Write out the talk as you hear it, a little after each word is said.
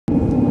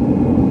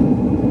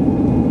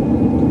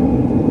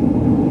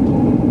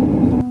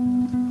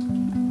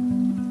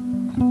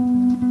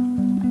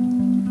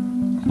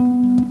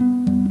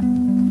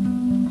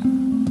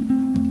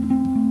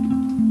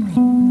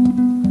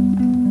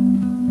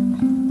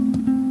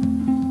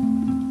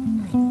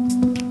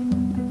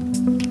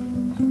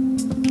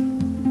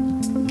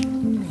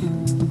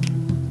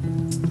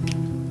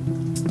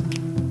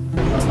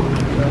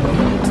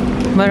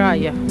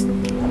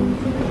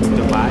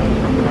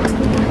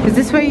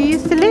this where you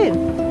used to live?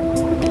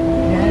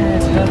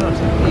 Yes, a lot of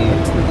you.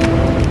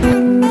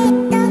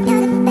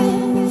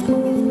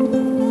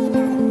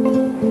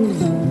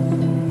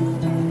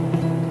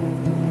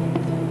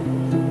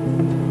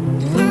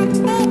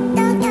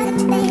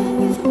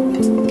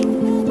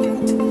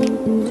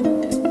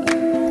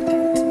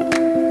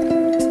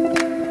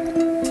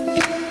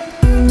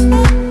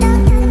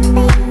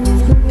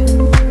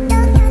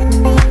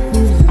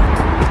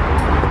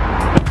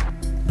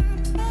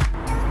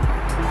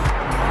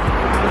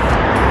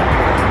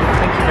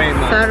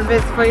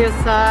 Service for you,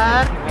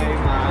 sir.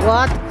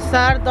 What,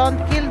 sir? Don't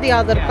kill the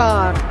other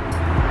car.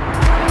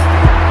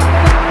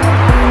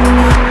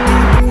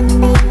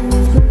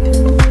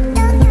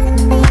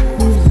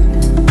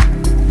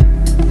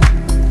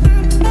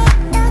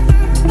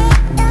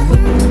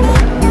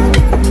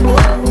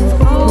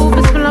 Oh,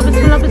 bismillah,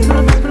 bismillah,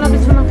 bismillah, bismillah,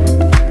 bismillah.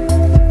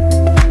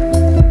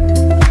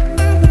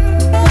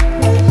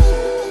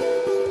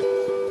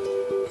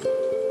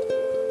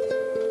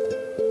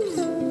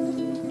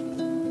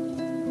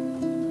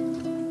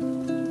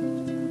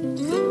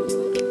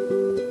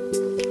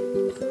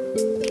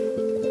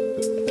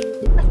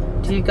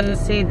 Do you guys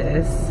see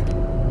this?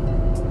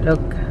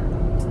 Look,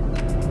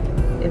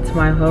 it's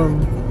my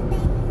home.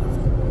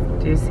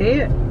 Do you see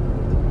it?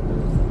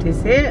 Do you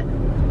see it?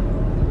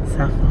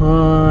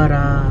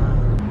 Safara.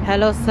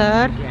 Hello,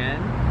 sir.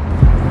 Again.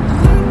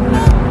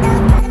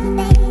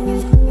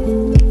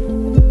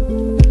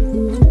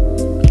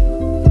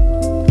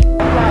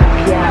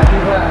 Yeah, we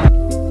were.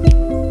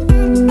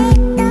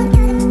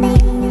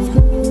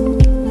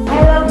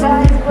 Hello,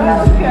 guys.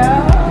 Welcome.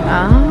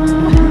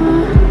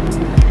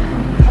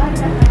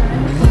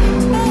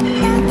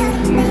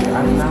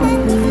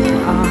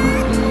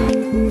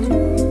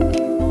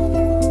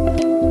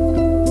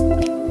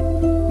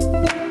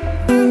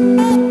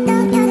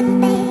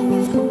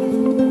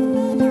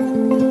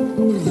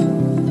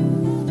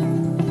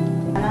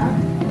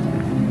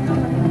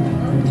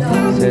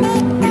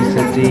 It's a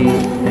D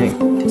thing.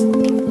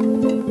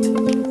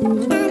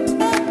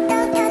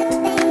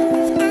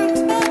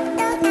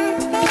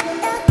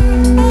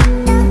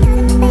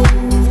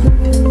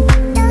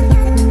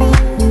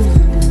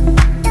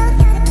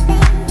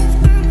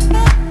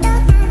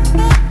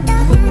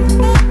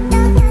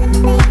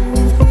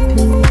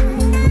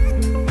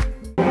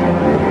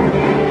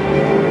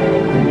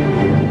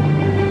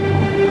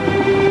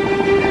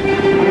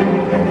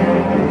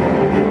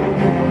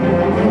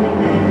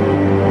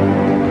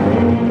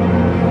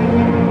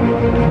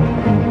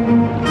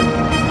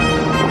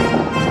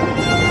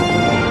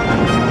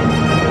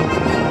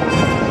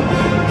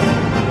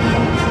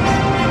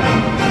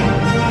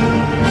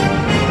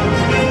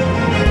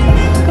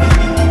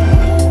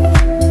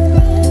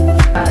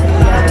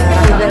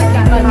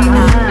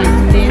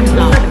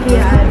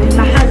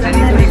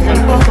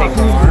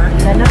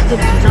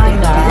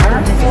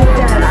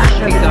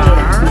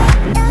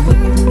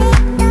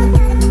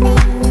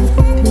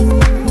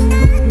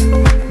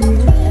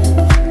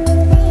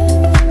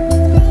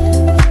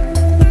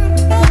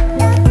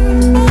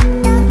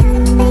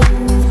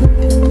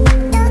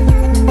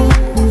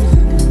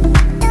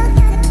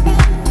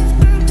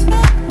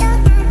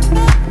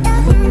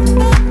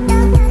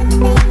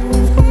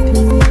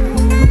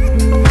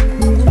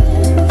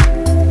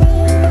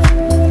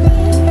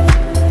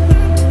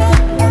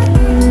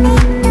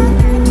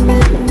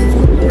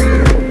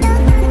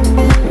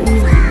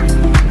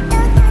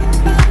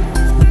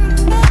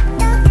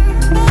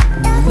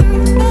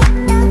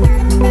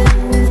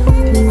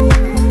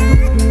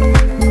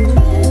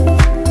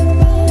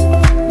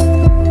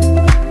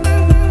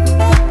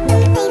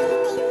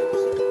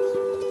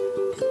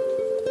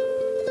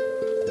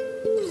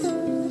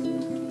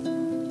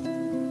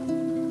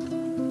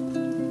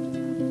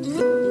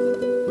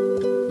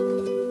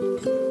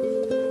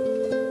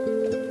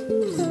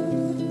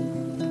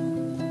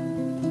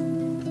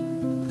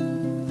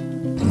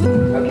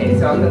 Okay,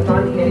 so on the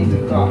front here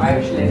we've got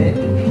Irish linen,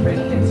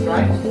 French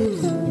pinstripe.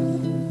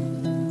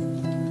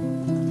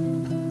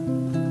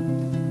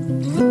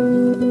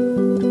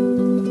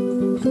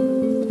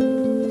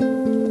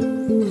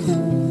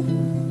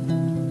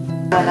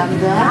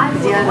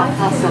 زيارة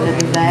خاصة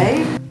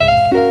لدبي.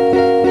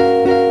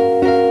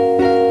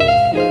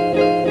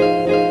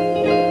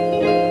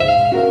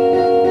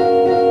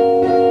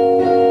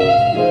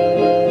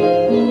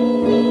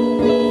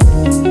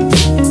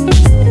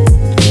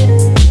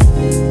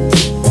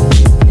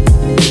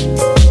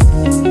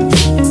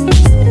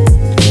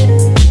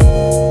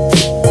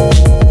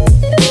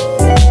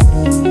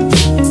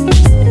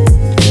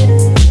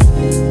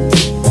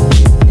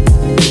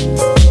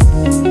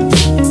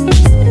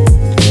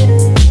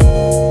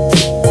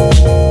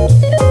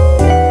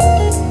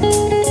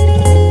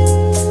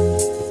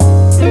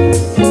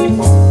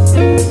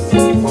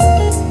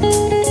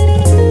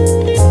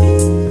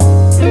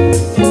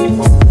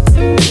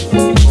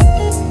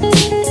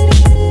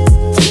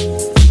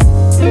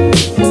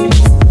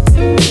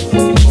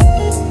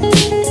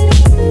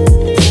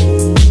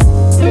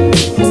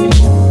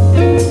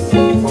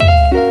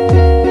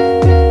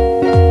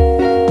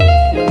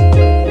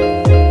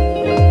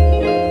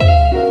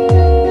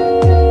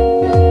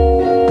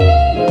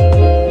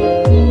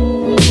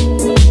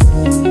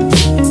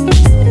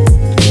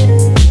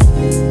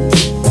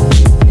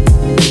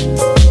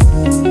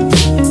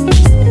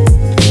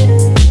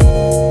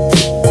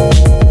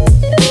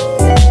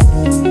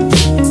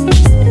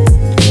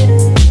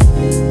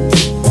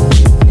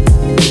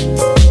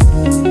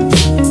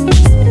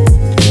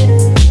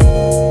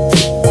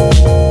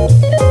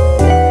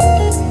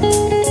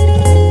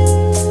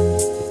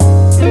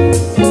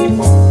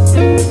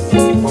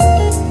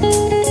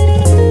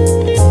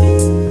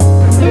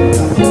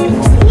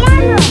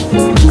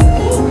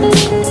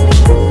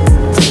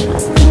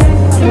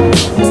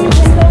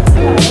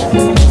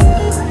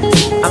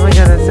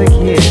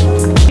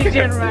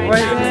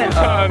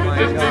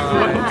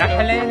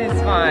 Helene is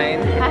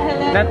fine.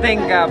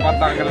 Nothing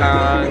patag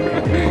lang.